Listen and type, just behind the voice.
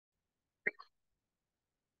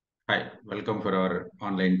Welcome for our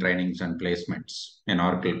online trainings and placements in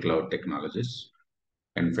Oracle Cloud Technologies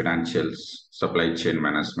in financials, supply chain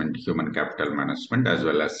management, human capital management, as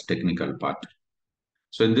well as technical part.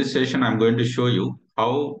 So in this session, I'm going to show you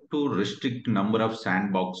how to restrict number of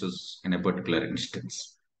sandboxes in a particular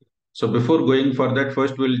instance. So before going for that,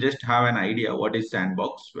 first we'll just have an idea what is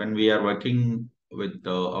sandbox. When we are working with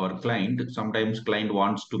our client, sometimes client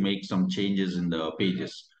wants to make some changes in the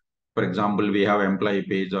pages. For example, we have employee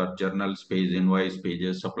page or journals page, invoice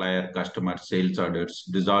pages, supplier, customer, sales orders.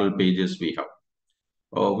 These all pages we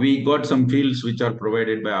have. We got some fields which are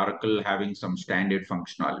provided by Oracle having some standard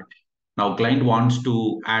functionality. Now client wants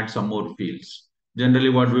to add some more fields.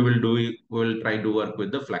 Generally what we will do, we will try to work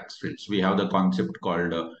with the flex fields. We have the concept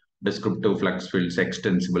called descriptive flex fields,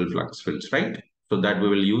 extensible flex fields, right? So that we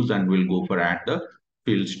will use and we'll go for add the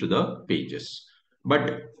fields to the pages.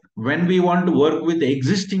 But when we want to work with the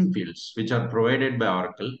existing fields which are provided by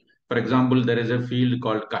Oracle, for example, there is a field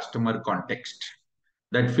called customer context.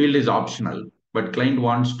 That field is optional, but client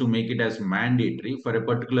wants to make it as mandatory for a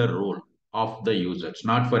particular role of the users,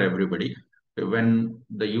 not for everybody. When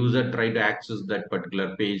the user try to access that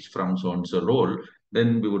particular page from so and so role,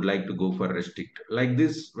 then we would like to go for restrict. Like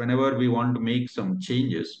this, whenever we want to make some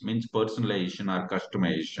changes, means personalization or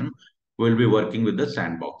customization, we'll be working with the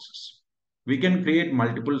sandboxes. We can create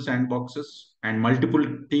multiple sandboxes and multiple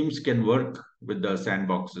teams can work with the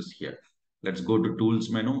sandboxes here. Let's go to tools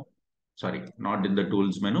menu. Sorry, not in the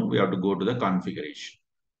tools menu. We have to go to the configuration.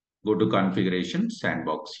 Go to configuration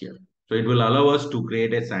sandbox here. So it will allow us to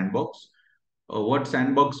create a sandbox. What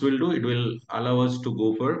sandbox will do? It will allow us to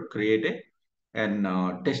go for create an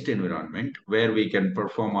test environment where we can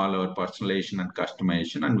perform all our personalization and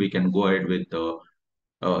customization, and we can go ahead with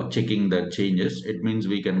checking the changes. It means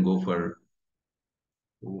we can go for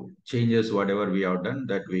changes whatever we have done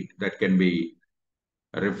that can be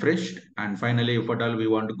refreshed. And finally, if at all we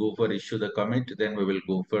want to go for issue the commit, then we will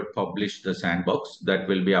go for publish the sandbox that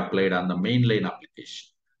will be applied on the mainline application.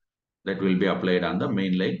 That will be applied on the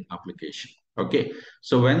mainline application. Okay.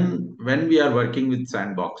 So when we are working with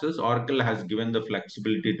sandboxes, Oracle has given the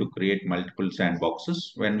flexibility to create multiple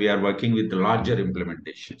sandboxes when we are working with larger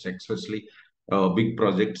implementations, especially big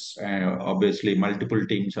projects. Obviously, multiple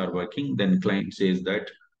teams are working. Then client says that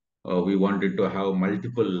we wanted to have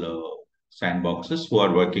multiple sandboxes who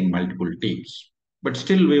are working multiple teams. But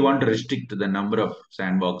still, we want to restrict the number of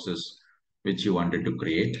sandboxes which you wanted to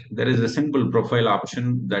create. There is a simple profile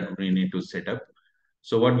option that we need to set up.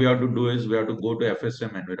 So what we have to do is we have to go to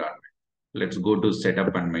FSM environment. Let's go to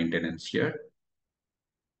setup and maintenance here.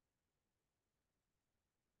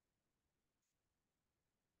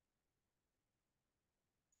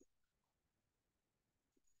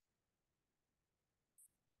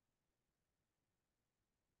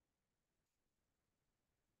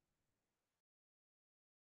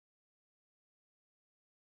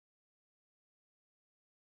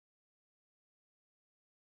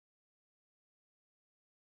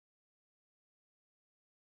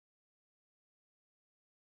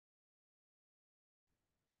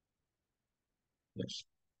 Yes.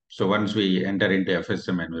 So once we enter into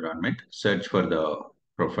FSM environment, search for the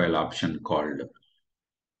profile option called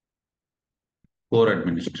core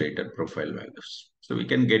administrator profile values. So we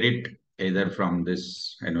can get it either from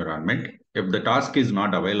this environment. If the task is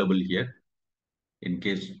not available here, in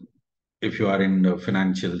case if you are in the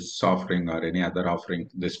financial offering or any other offering,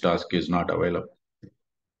 this task is not available,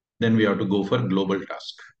 then we have to go for global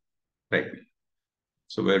task, right?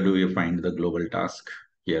 So where do we find the global task?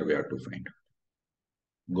 Here we have to find.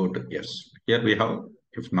 Go to, yes, here we have.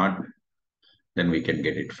 If not, then we can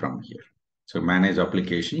get it from here. So manage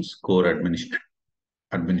applications, core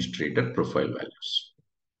administrator profile values.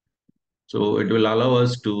 So it will allow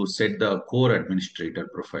us to set the core administrator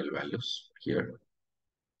profile values here.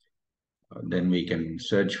 Then we can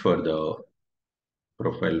search for the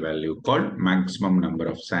profile value called maximum number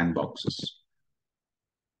of sandboxes.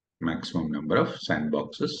 Maximum number of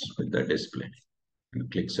sandboxes with the display. And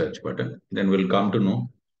click search button. Then we'll come to know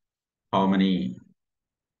how many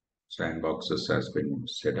sandboxes has been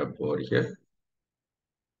set up over here.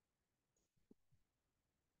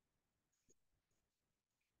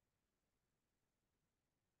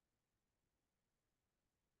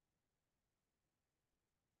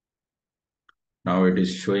 Now it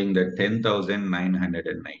is showing that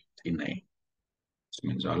 10,999. This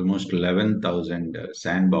means almost 11,000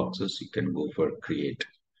 sandboxes you can go for create.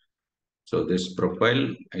 So this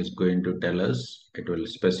profile is going to tell us, it will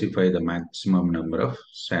specify the maximum number of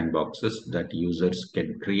sandboxes that users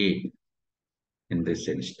can create in this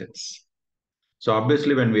instance. So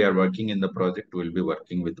obviously, when we are working in the project, we'll be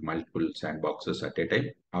working with multiple sandboxes at a time.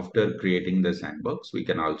 After creating the sandbox, we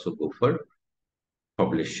can also go for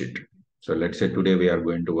publish it. So let's say today we are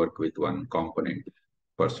going to work with one component,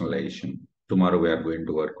 personalization. Tomorrow we are going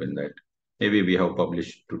to work with that. Maybe we have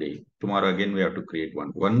published today. Tomorrow again we have to create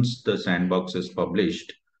one. Once the sandbox is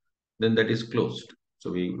published, then that is closed.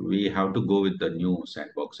 So we have to go with the new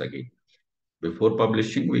sandbox again. Before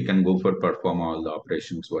publishing, we can go for perform all the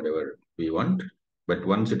operations, whatever we want. But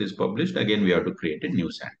once it is published, again, we have to create a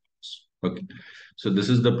new sandbox. Okay. So this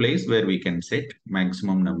is the place where we can set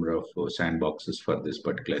maximum number of sandboxes for this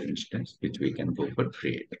particular instance, which we can go for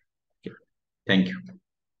create. Okay. Thank you.